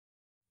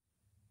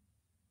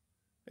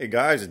Hey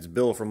guys, it's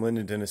Bill from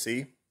Linden,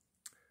 Tennessee.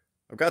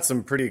 I've got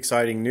some pretty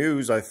exciting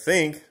news. I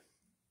think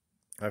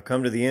I've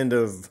come to the end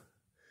of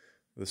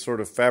the sort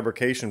of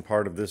fabrication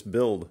part of this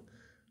build.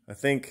 I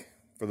think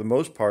for the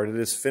most part it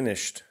is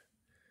finished.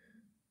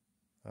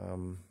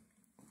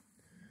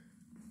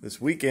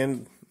 This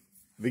weekend,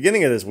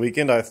 beginning of this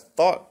weekend, I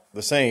thought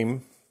the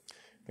same,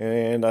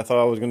 and I thought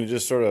I was going to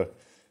just sort of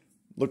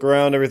look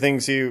around everything,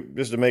 see,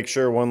 just to make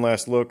sure, one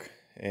last look,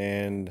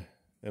 and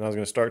then I was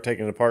going to start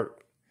taking it apart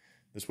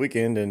this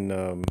weekend. And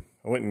I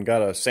went and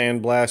got a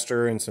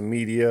sandblaster and some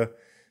media,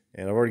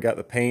 and I've already got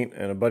the paint,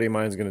 and a buddy of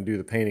mine is going to do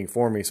the painting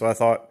for me. So I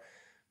thought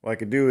what I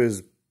could do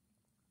is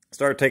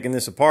start taking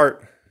this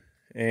apart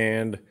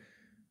and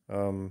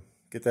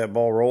get that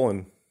ball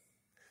rolling.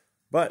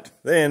 But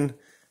then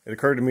it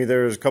occurred to me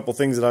there's a couple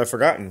things that I've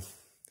forgotten.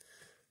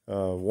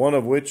 One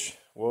of which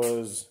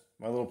was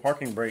my little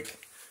parking brake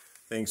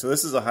thing. So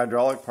this is a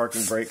hydraulic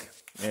parking brake,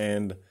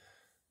 and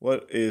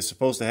what is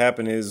supposed to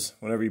happen is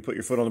whenever you put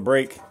your foot on the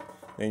brake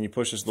and you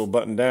push this little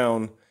button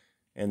down,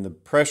 and the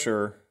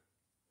pressure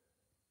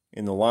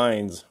in the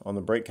lines on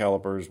the brake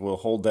calipers will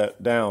hold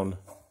that down,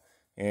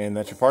 and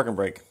that's your parking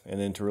brake. And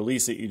then to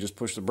release it, you just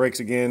push the brakes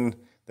again,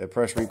 that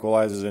pressure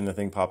equalizes, and the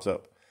thing pops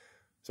up.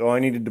 So I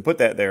needed to put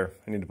that there.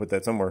 I need to put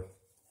that somewhere.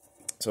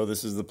 So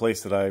this is the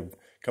place that I've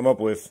come up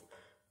with.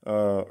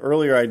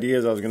 Earlier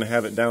ideas, I was going to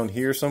have it down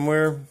here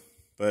somewhere,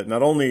 but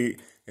not only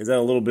is that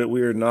a little bit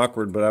weird and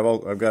awkward, but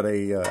I've got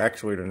a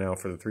actuator now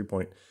for the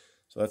 3-point,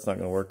 so that's not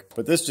going to work.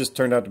 But this just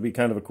turned out to be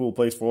kind of a cool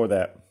place for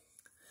that.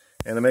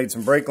 And I made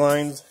some brake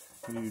lines.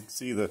 You can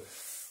see the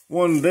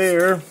one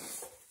there,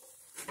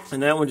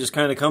 and that one just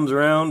kind of comes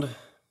around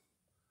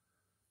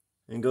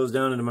and goes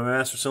down into my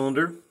master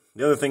cylinder.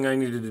 The other thing I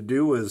needed to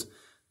do was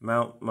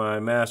mount my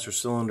master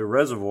cylinder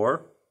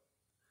reservoir.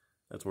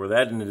 That's where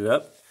that ended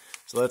up.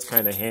 So that's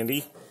kind of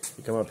handy.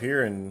 You come up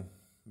here and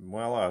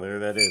voila, there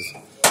that is.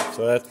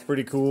 So that's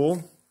pretty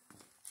cool.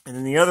 And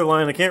then the other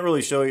line, I can't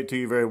really show it to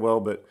you very well,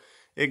 but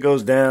it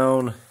goes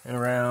down and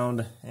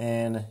around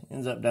and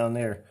ends up down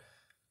there.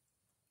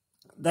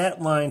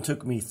 That line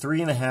took me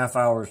 3.5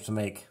 hours to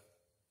make.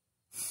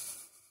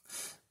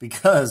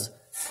 Because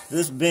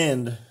this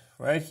bend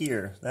right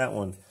here, that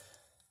one,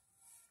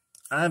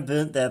 I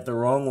bent that the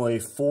wrong way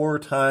 4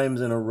 times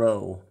in a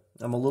row.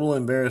 I'm a little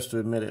embarrassed to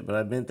admit it, but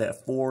I bent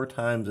that 4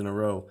 times in a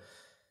row.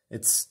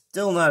 It's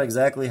still not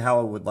exactly how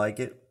I would like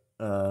it,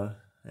 and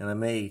there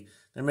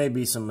may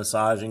be some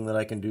massaging that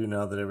I can do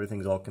now that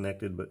everything's all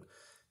connected, but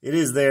it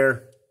is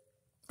there.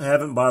 I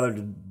haven't bothered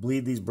to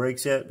bleed these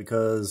brakes yet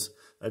because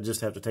I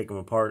just have to take them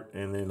apart,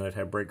 and then I'd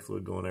have brake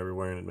fluid going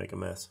everywhere and it'd make a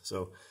mess.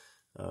 So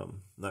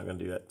not going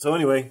to do that. So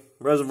anyway,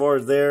 reservoir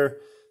is there.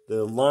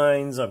 The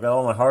lines, I've got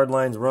all my hard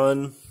lines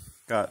run.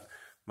 Got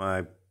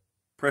my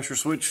pressure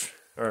switch,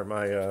 or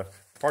my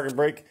parking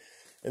brake.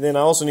 And then I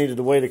also needed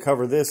a way to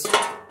cover this.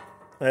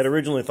 I had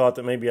originally thought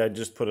that maybe I'd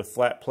just put a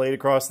flat plate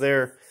across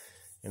there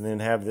and then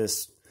have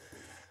this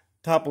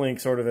top link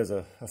sort of as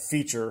a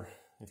feature,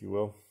 if you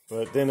will.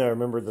 But then I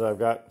remembered that I've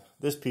got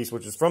this piece,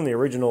 which is from the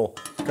original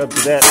Cub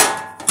Cadet.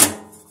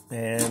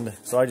 And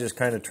so I just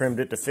kind of trimmed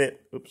it to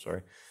fit. Oops,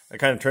 sorry. I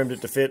kind of trimmed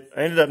it to fit.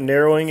 I ended up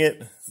narrowing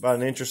it about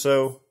 1 inch or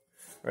so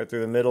right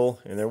through the middle.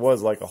 And there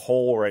was like a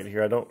hole right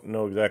here. I don't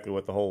know exactly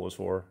what the hole was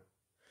for.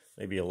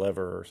 Maybe a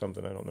lever or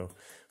something, I don't know.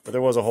 But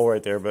there was a hole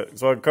right there. But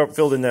so I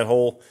filled in that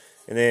hole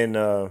and then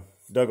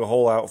dug a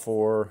hole out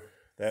for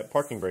that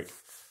parking brake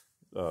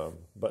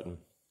button.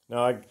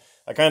 Now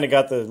I kind of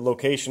got the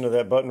location of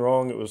that button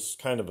wrong. It was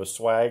kind of a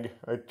swag.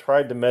 I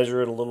tried to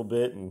measure it a little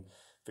bit and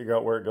figure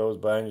out where it goes,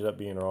 but I ended up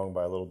being wrong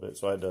by a little bit.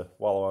 So I had to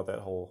wallow out that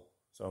hole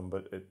some,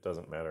 but it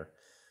doesn't matter.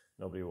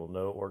 Nobody will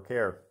know or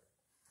care.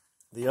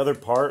 The other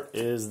part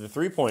is the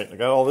 3-point. I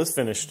got all this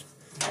finished.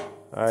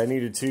 I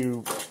needed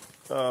to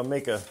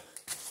make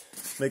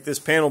this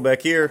panel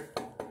back here,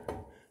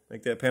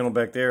 make that panel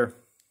back there.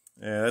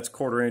 That's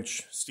 1/4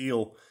 inch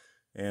steel,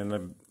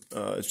 and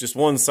it's just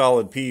one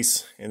solid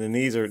piece. And then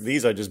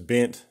these I just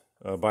bent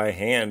by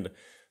hand.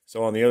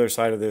 So on the other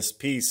side of this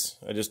piece,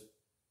 I just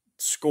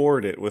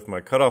scored it with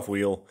my cutoff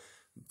wheel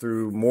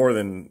through more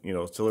than,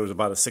 so there was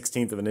about a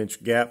 1/16 of an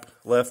inch gap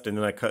left, and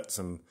then I cut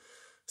some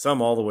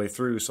all the way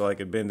through so I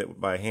could bend it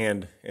by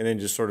hand, and then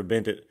just sort of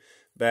bent it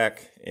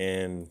back,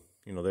 and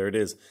there it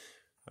is.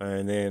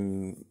 And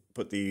then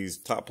put these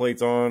top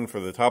plates on for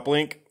the top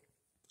link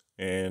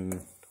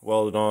and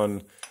welded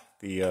on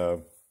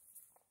the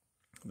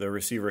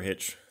receiver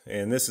hitch.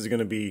 And this is going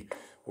to be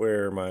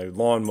where my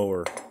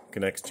lawnmower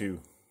connects to.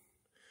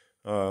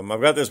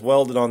 I've got this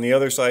welded on the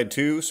other side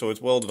too, so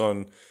it's welded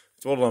on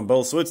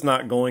both, so it's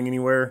not going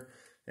anywhere.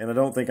 And I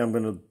don't think I'm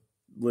going to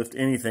put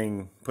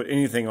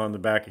anything on the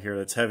back of here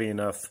that's heavy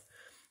enough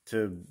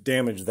to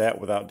damage that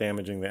without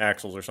damaging the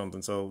axles or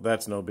something. So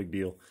that's no big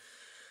deal.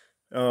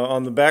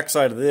 On the back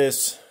side of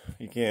this,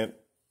 you can't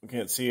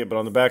see it, but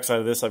on the back side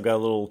of this, I've got a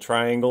little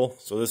triangle.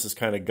 So this is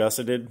kind of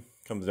gusseted,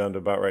 comes down to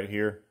about right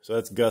here. So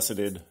that's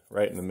gusseted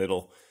right in the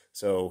middle.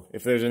 So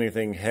if there's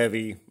anything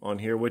heavy on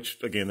here,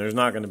 which again, there's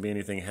not going to be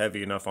anything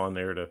heavy enough on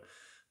there to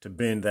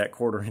bend that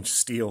 1/4 inch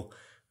steel.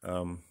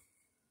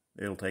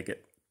 it'll take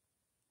it.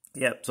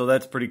 Yep, so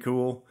that's pretty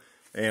cool.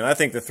 And I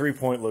think the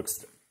 3-point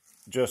looks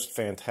just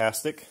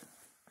fantastic.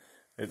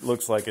 It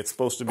looks like it's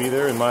supposed to be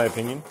there, in my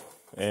opinion.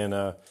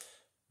 And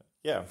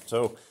yeah,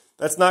 so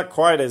that's not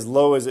quite as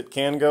low as it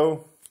can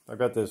go. I've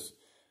got this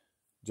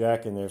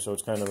jack in there, so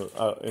it's kind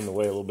of in the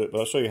way a little bit. But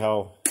I'll show you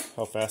how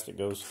fast it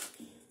goes.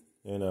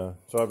 And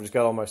so I've just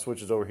got all my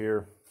switches over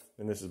here,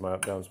 and this is my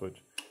up-down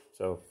switch.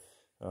 So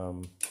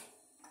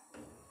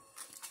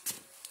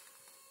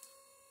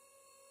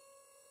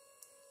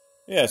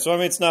yeah, so I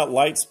mean, it's not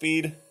light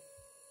speed,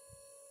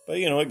 but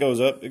you know, it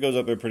goes up. It goes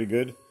up there pretty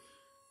good.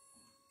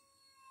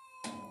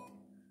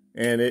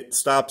 And it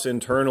stops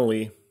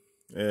internally.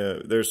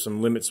 There's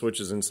some limit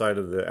switches inside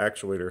of the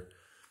actuator,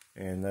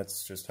 and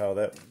that's just how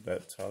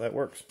that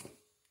works.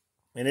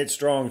 And it's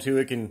strong too.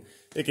 It can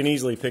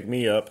easily pick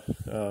me up,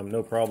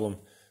 no problem.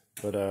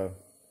 But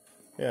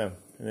yeah,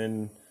 and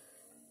then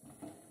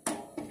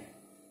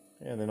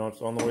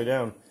it's on the way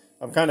down.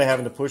 I'm kind of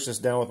having to push this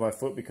down with my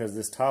foot because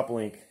this top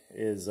link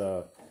is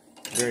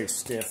very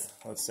stiff,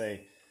 let's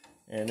say,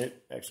 and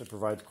it actually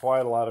provides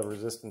quite a lot of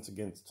resistance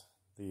against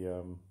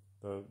the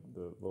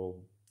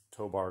little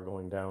tow bar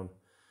going down.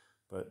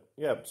 But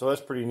yeah, so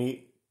that's pretty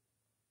neat.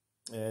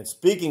 And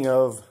speaking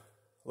of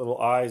little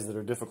eyes that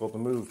are difficult to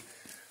move,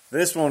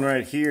 this one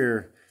right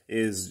here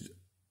is,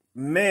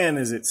 man,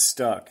 is it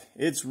stuck.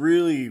 It's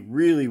really,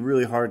 really,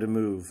 really hard to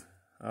move.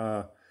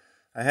 I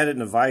had it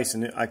in a vise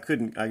and I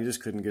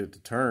just couldn't get it to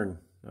turn.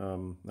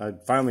 I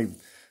finally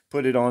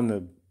put it on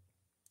the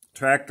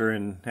tractor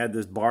and had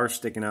this bar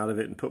sticking out of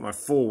it and put my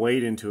full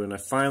weight into it, and I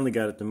finally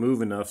got it to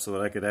move enough so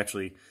that I could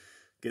actually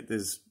get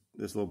this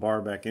little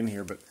bar back in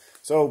here. But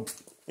so,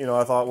 you know,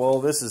 I thought, well,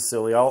 this is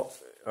silly.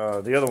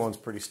 The other one's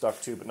pretty stuck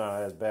too, but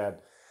not as bad.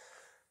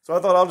 So I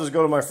thought I'll just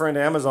go to my friend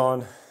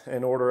Amazon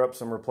and order up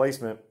some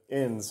replacement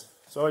ends.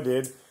 So I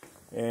did,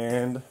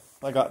 and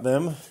I got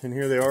them, and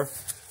here they are.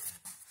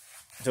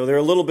 So they're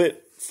a little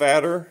bit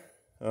fatter,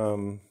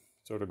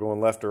 sort of going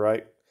left to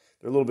right.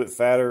 They're a little bit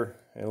fatter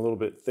and a little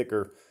bit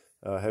thicker,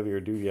 heavier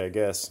duty, I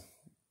guess.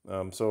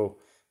 So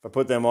if I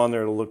put them on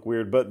there, it'll look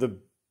weird. But the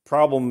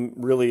problem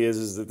really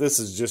is that this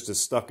is just as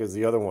stuck as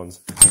the other ones.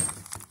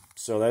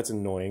 So that's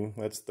annoying.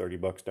 That's 30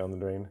 bucks down the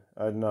drain.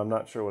 I'm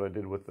not sure what I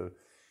did with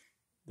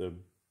the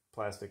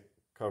plastic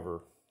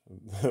cover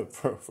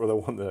for the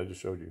one that I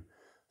just showed you.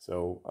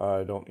 So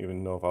I don't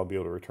even know if I'll be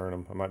able to return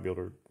them. I might be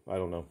able to, I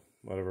don't know,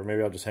 whatever.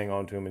 Maybe I'll just hang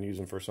on to them and use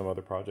them for some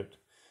other project.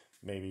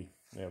 Maybe.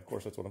 Yeah, of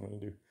course, that's what I'm going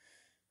to do.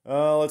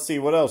 Let's see,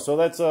 what else? So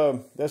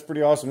that's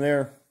pretty awesome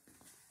there.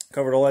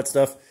 Covered all that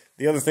stuff.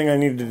 The other thing I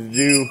needed to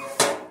do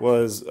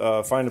was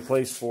find a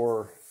place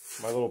for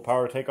my little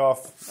power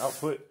takeoff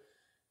output.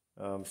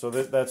 So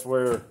that's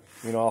where,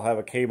 you know, I'll have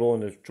a cable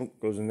and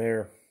it goes in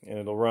there and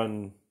it'll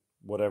run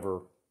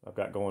whatever I've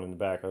got going in the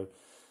back. A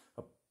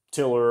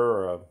tiller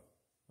or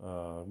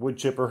a wood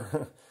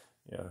chipper.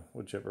 Yeah,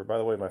 wood chipper. By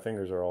the way, my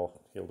fingers are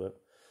all healed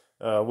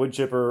up. Wood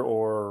chipper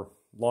or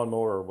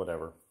lawnmower or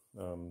whatever.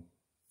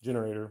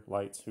 Generator,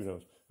 lights, who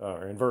knows,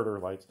 or inverter,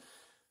 lights.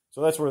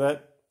 So that's where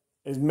that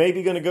is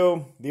maybe going to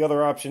go. The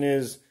other option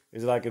is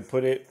that I could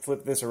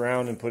flip this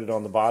around and put it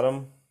on the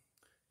bottom,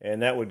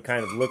 and that would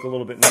kind of look a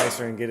little bit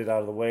nicer and get it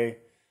out of the way.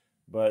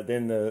 But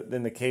then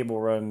the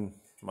cable run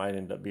might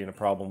end up being a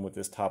problem with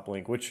this top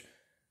link, which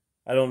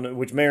I don't know,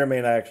 which may or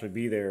may not actually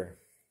be there,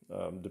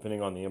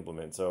 depending on the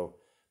implement. So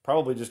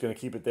probably just going to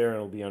keep it there and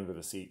it'll be under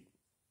the seat,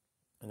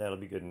 and that'll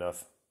be good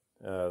enough.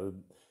 The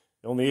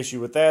only issue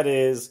with that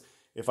is,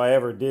 if I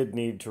ever did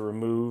need to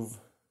remove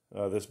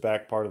this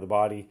back part of the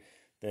body,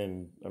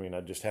 then, I mean,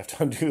 I'd just have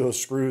to undo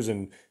those screws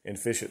and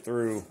fish it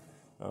through,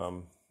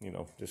 you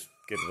know, just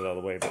get it out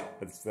of the way.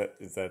 But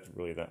that's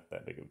really not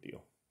that big of a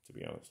deal, to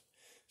be honest.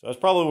 So that's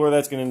probably where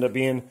that's going to end up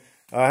being.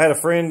 I had a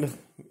friend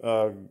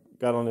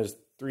got on his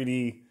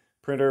 3D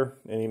printer,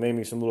 and he made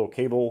me some little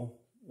cable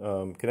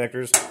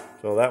connectors.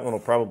 So that one will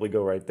probably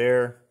go right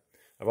there.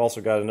 I've also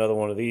got another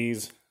one of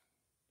these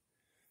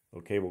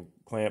little cable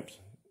clamps,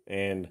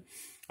 and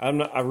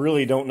I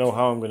really don't know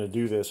how I'm going to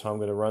do this, how I'm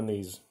going to run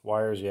these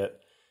wires yet.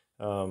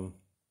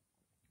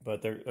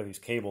 But they're these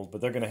cables,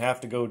 but they're going to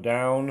have to go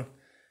down,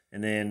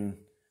 and then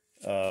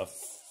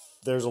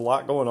there's a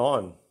lot going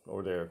on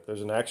over there.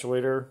 There's an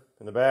actuator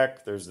in the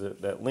back. There's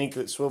that link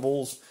that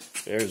swivels.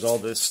 There's all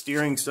this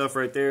steering stuff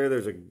right there.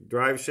 There's a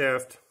drive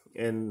shaft,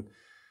 and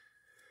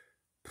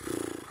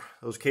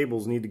those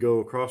cables need to go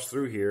across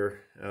through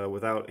here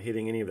without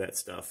hitting any of that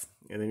stuff.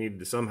 And they need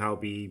to somehow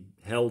be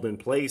held in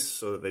place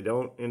so that they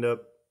don't end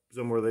up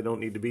somewhere they don't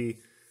need to be.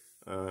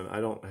 I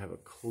don't have a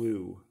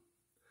clue.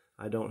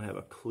 I don't have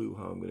a clue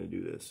how I'm going to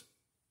do this.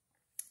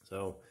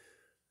 So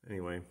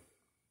anyway,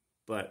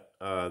 but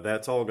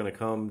that's all going to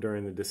come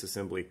during the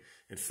disassembly.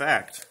 In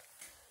fact,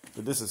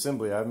 the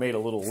disassembly, I've made a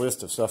little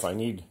list of stuff I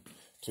need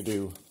to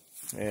do,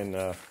 and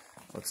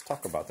let's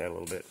talk about that a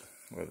little bit.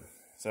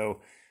 So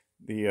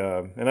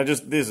and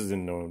this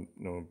isn't no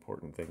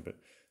important thing, but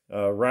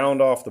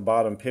round off the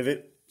bottom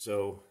pivot.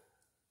 So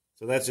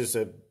that's just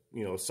a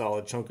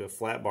solid chunk of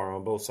flat bar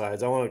on both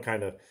sides. I want to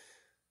kind of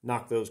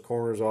knock those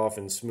corners off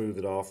and smooth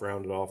it off,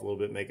 round it off a little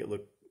bit, make it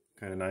look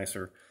kind of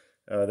nicer.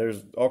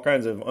 There's all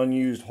kinds of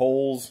unused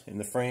holes in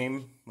the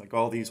frame, like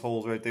all these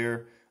holes right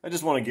there. I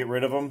just want to get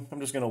rid of them.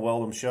 I'm just going to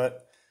weld them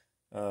shut.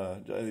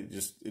 It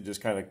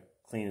just kind of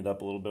clean it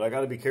up a little bit. I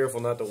got to be careful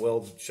not to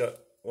weld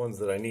shut ones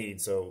that I need,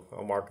 so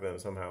I'll mark them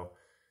somehow.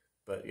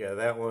 But yeah,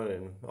 that one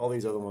and all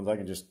these other ones, I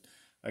can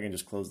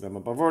just close them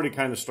up. I've already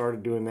kind of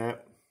started doing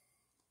that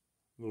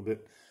a little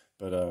bit,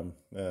 but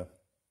yeah.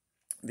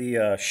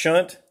 The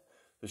shunt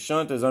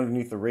is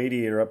underneath the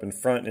radiator up in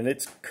front, and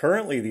it's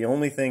currently the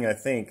only thing I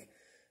think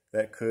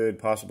that could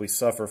possibly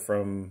suffer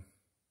from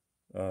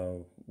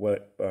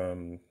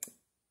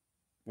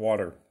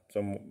water,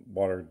 some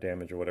water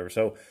damage or whatever.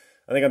 So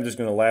I think I'm just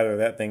going to lather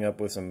that thing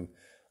up with some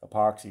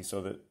epoxy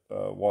so that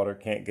water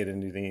can't get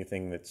into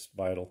anything that's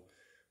vital.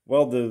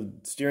 Weld the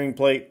steering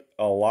plate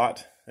a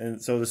lot.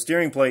 And so the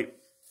steering plate,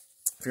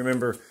 if you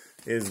remember,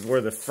 is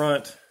where the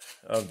front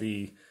of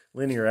the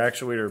linear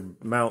actuator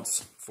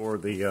mounts for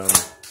the,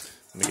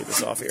 let me get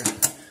this off here.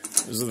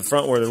 This is the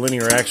front where the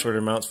linear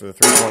actuator mounts for the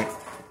 3-point.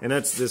 And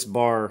that's this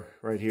bar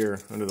right here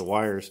under the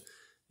wires.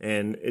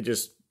 And it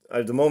just,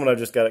 at the moment I've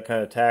just got it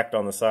kind of tacked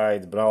on the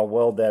sides, but I'll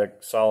weld that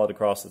solid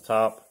across the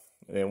top.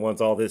 And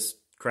once all this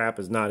crap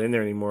is not in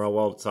there anymore, I'll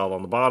weld it solid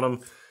on the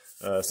bottom.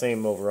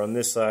 Same over on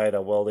this side,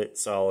 I'll weld it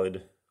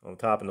solid on the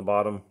top and the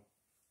bottom.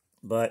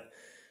 But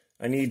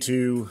I need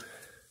to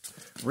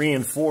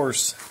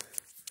reinforce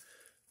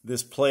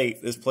this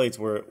plate. This plate's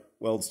where it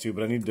welds to,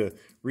 but I need to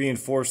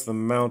reinforce the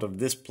mount of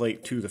this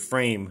plate to the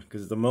frame,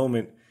 because at the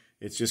moment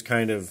it's just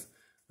kind of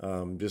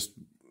just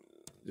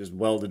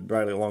welded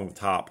right along the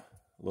top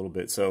a little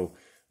bit. So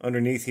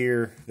underneath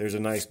here, there's a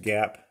nice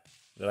gap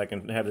that I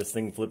can have this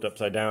thing flipped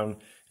upside down,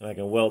 and I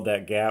can weld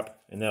that gap,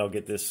 and that'll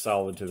get this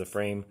solid to the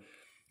frame.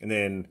 And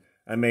then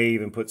I may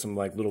even put some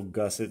like little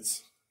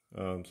gussets,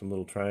 some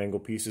little triangle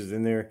pieces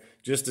in there,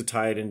 just to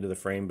tie it into the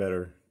frame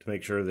better, to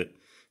make sure that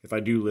if I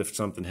do lift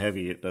something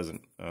heavy, it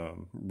doesn't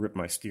rip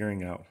my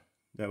steering out.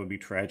 That would be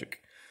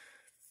tragic.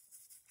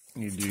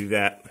 You do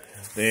that.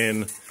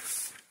 Then,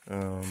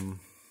 oh,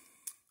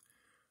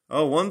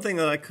 one thing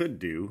that I could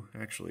do,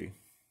 actually,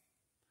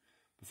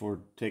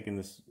 before taking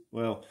this,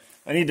 well,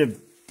 I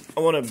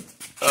want to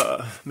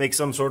make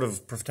some sort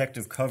of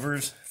protective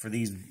covers for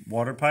these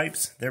water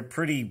pipes. They're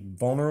pretty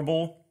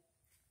vulnerable,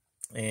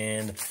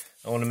 and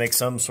I want to make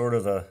some sort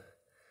of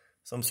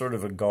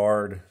a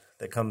guard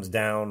that comes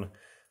down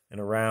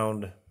and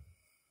around.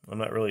 I'm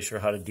not really sure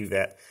how to do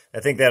that. I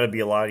think that'd be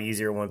a lot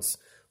easier once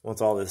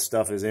all this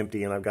stuff is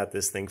empty and I've got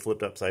this thing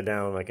flipped upside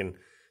down. I can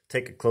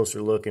take a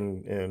closer look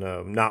and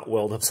not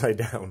weld upside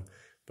down.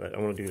 But I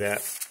want to do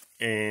that.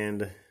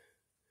 And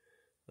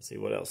let's see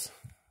what else.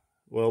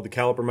 Well, the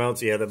caliper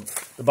mounts. Yeah,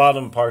 the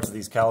bottom parts of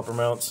these caliper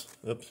mounts.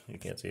 Oops, you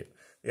can't see it.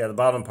 Yeah, the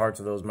bottom parts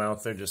of those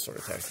mounts, they're just sort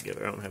of tacked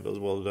together. I don't have those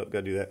welded up.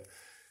 Gotta do that.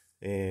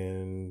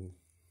 And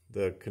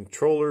the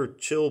controller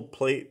chill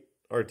plate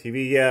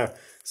RTV. Yeah.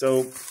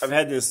 So I've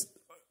had this.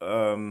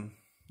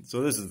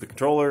 So this is the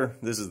controller.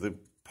 This is the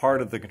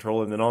part of the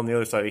controller, and then on the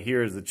other side of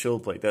here is the chill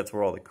plate. That's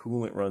where all the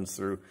coolant runs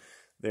through.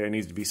 There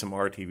needs to be some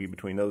RTV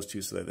between those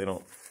two so that they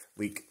don't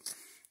leak.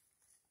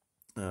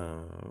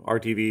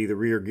 RTV, the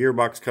rear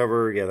gearbox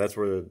cover. Yeah, that's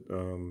where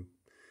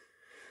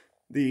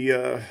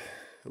the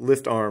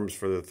lift arms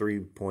for the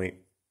 3-point.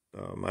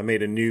 I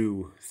made a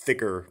new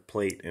thicker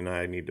plate, and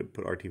I need to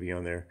put RTV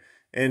on there.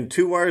 And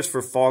 2 wires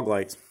for fog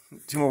lights.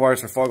 2 more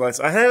wires for fog lights.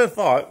 I had a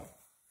thought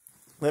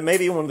that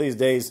maybe one of these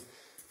days,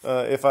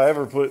 if I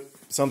ever put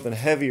something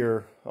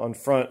heavier on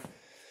front,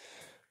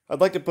 I'd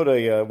like to put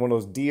a one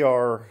of those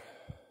DR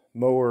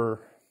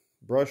mower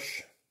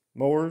brush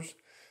mowers.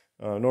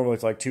 Normally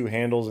it's like 2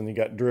 handles, and you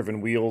got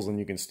driven wheels, and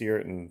you can steer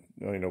it and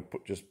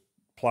just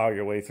plow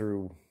your way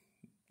through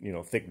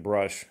thick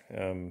brush,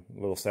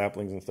 little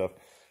saplings and stuff.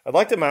 I'd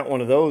like to mount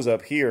one of those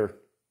up here,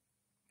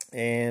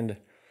 and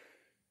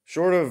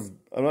I'm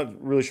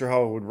not really sure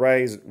how it would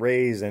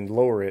raise and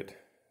lower it.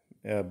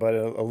 But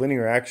a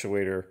linear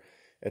actuator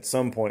at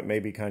some point may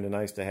be kind of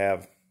nice to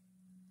have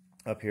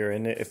up here.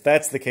 And if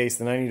that's the case,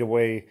 then I need a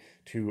way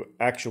to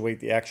actuate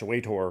the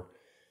actuator.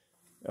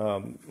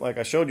 Like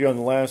I showed you on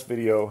the last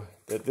video,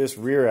 that this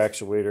rear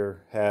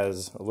actuator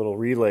has a little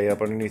relay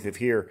up underneath of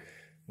here.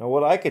 Now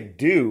what I could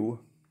do,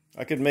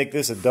 I could make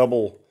this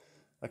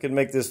I could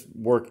make this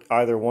work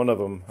either one of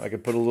them. I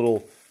could put a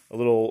little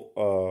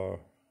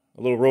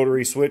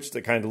rotary switch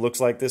that kind of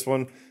looks like this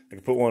one. I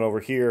could put one over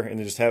here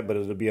and just but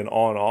it would be an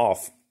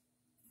on-off.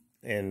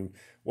 And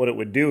what it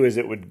would do is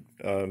it would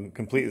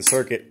complete the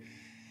circuit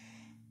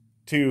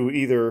to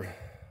either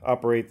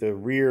operate the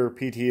rear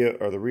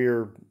PT or the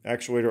rear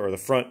actuator or the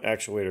front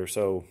actuator.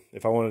 So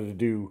if I wanted to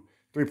do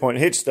 3-point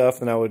hitch stuff,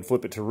 then I would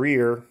flip it to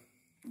rear,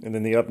 and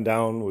then the up and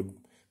down would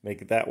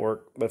make that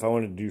work. But if I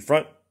wanted to do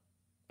front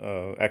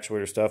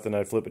actuator stuff, then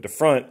I'd flip it to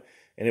front,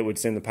 and it would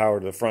send the power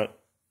to the front.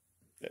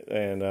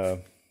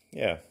 And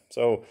yeah,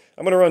 so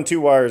I'm going to run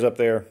 2 wires up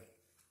there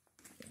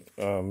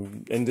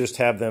and just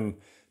have them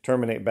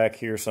terminate back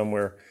here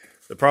somewhere.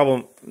 The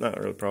problem, not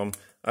really a problem,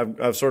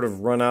 I've sort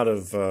of run out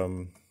of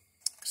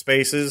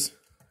spaces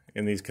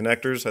in these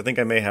connectors. I think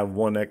I may have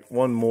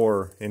one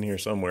more in here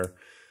somewhere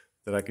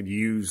that I could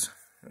use,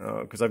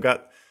 because I've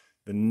got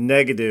the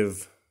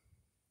negative.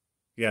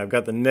 Yeah, I've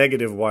got the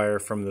negative wire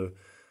from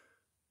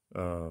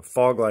the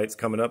fog lights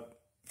coming up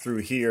through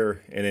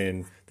here, and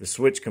then the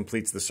switch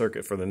completes the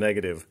circuit for the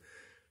negative.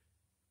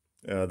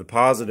 The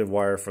positive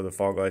wire for the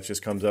fog lights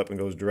just comes up and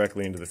goes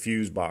directly into the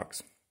fuse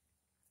box.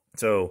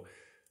 So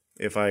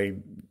if I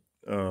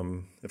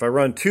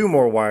run 2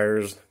 more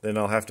wires, then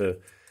I'll have to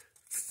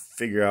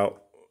figure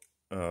out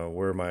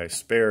where my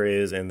spare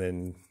is, and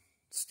then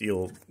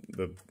steal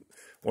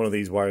one of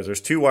these wires.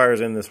 There's 2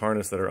 wires in this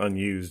harness that are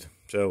unused.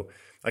 So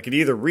I could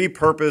either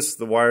repurpose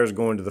the wires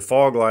going to the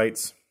fog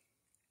lights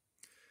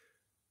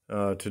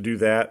to do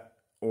that,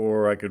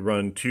 or I could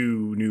run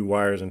 2 new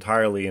wires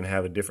entirely and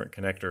have a different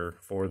connector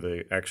for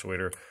the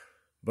actuator.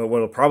 But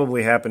what'll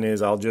probably happen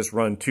is I'll just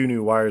run 2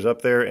 new wires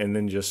up there and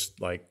then just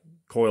like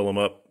coil them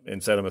up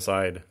and set them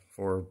aside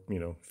for, you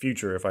know,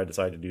 future, if I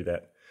decide to do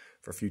that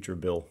for future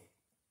bill.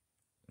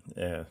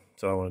 Yeah,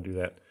 so I want to do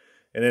that.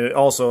 And then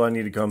also I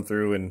need to come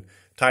through and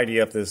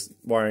tidy up this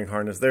wiring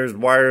harness. There's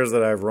wires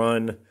that I've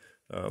run,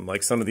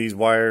 like some of these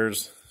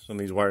wires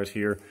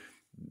here.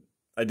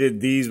 I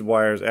did these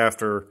wires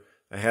after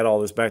I had all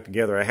this back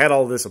together. I had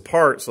all this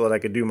apart so that I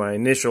could do my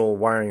initial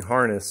wiring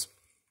harness.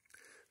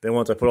 Then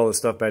once I put all this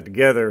stuff back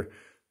together,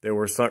 there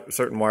were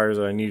certain wires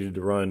that I needed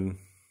to run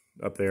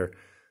up there.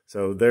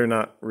 So they're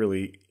not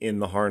really in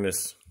the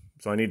harness.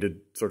 So I need to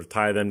sort of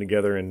tie them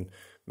together and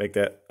make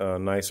that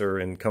nicer,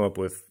 and come up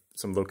with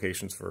some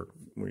locations for,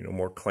 you know,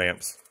 more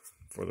clamps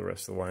for the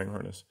rest of the wiring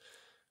harness.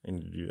 I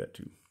need to do that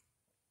too.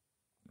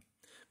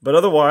 But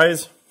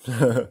otherwise,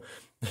 I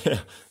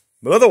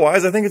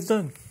think it's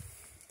done.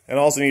 And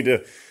I also need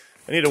to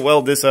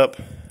weld this up.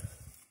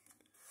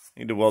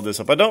 I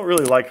don't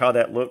really like how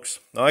that looks.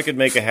 Now, I could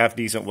make a half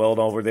decent weld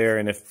over there,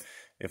 and if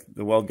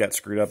the weld got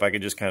screwed up, I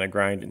could just kind of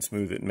grind and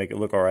smooth it and make it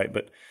look all right.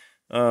 But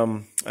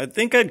I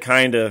think I'd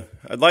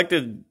like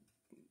to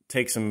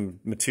take some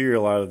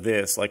material out of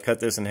this, like cut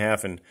this in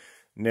half and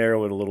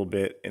narrow it a little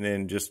bit, and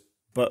then just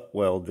butt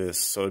weld this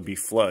so it'd be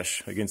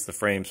flush against the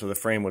frame, so the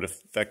frame would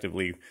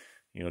effectively,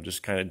 you know,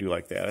 just kind of do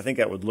like that. I think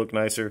that would look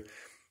nicer.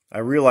 I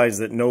realize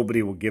that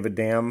nobody will give a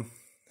damn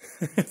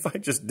if I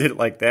just did it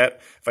like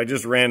that. If I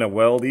just ran a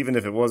weld, even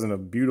if it wasn't a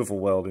beautiful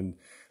weld, and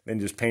then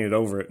just painted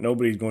over it,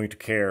 nobody's going to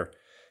care.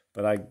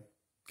 But I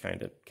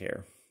kind of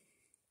care.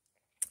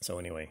 So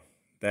anyway,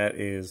 that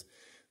is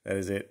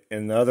it.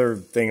 And the other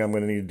thing I'm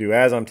going to need to do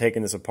as I'm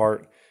taking this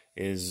apart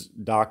is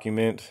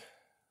document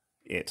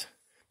it,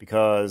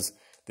 because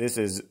this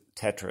is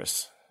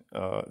Tetris.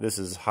 This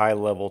is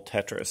high-level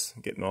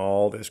Tetris, getting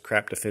all this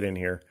crap to fit in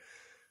here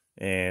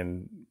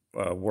and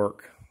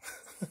work.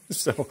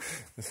 So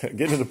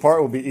getting it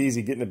apart will be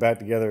easy. Getting it back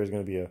together is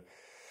going to be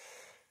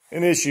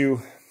an issue.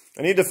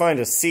 I need to find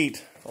a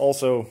seat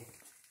also,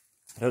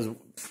 because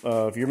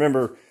if you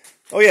remember,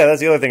 oh yeah,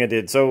 that's the other thing I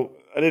did. So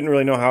I didn't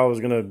really know how I was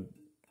going to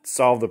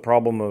solve the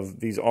problem of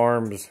these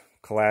arms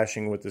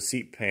clashing with the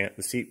seat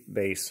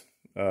base.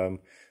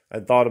 I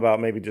thought about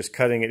maybe just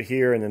cutting it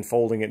here and then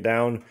folding it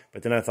down,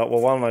 but then I thought,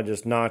 well, why don't I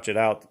just notch it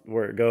out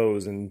where it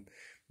goes? And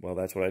well,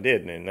 that's what I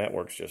did, and that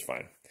works just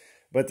fine.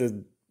 But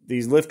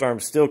these lift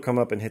arms still come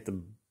up and hit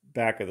the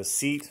back of the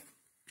seat.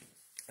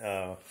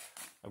 I've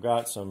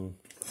got some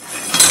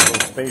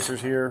little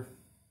spacers here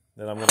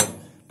that I'm going to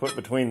put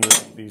between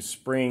these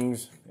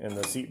springs and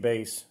the seat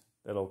base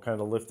that'll kind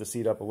of lift the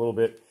seat up a little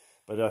bit,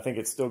 but I think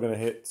it's still going to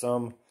hit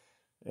some.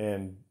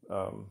 And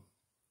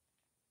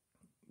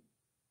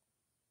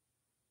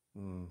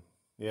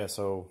yeah,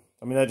 so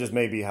I mean, that just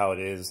may be how it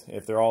is.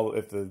 If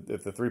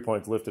the 3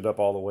 points lifted up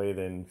all the way,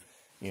 then,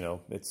 you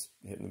know, it's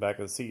hitting the back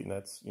of the seat, and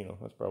that's, you know,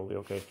 that's probably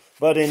okay.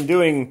 But in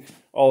doing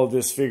all of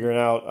this figuring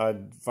out, I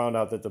found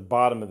out that the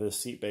bottom of this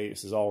seat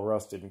base is all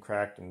rusted and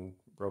cracked and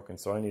broken,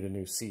 so I need a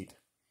new seat.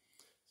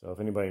 So if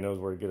anybody knows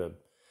where to get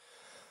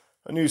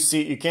a new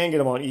seat, you can get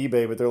them on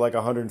eBay, but they're like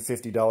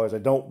 $150. I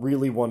don't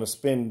really want to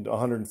spend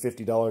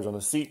 $150 on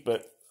a seat,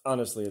 but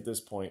honestly, at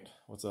this point,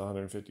 what's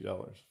 $150?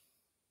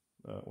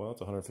 Well,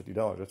 it's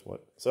 $150. That's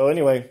what. So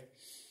anyway,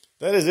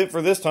 that is it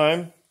for this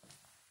time.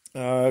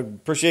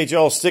 Appreciate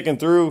y'all sticking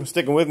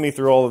with me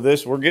through all of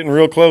this. We're getting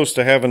real close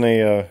to having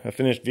a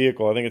finished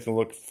vehicle. I think it's going to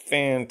look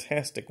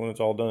fantastic when it's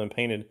all done and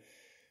painted.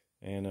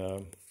 And,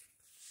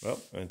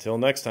 well, until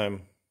next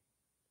time,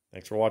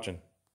 thanks for watching.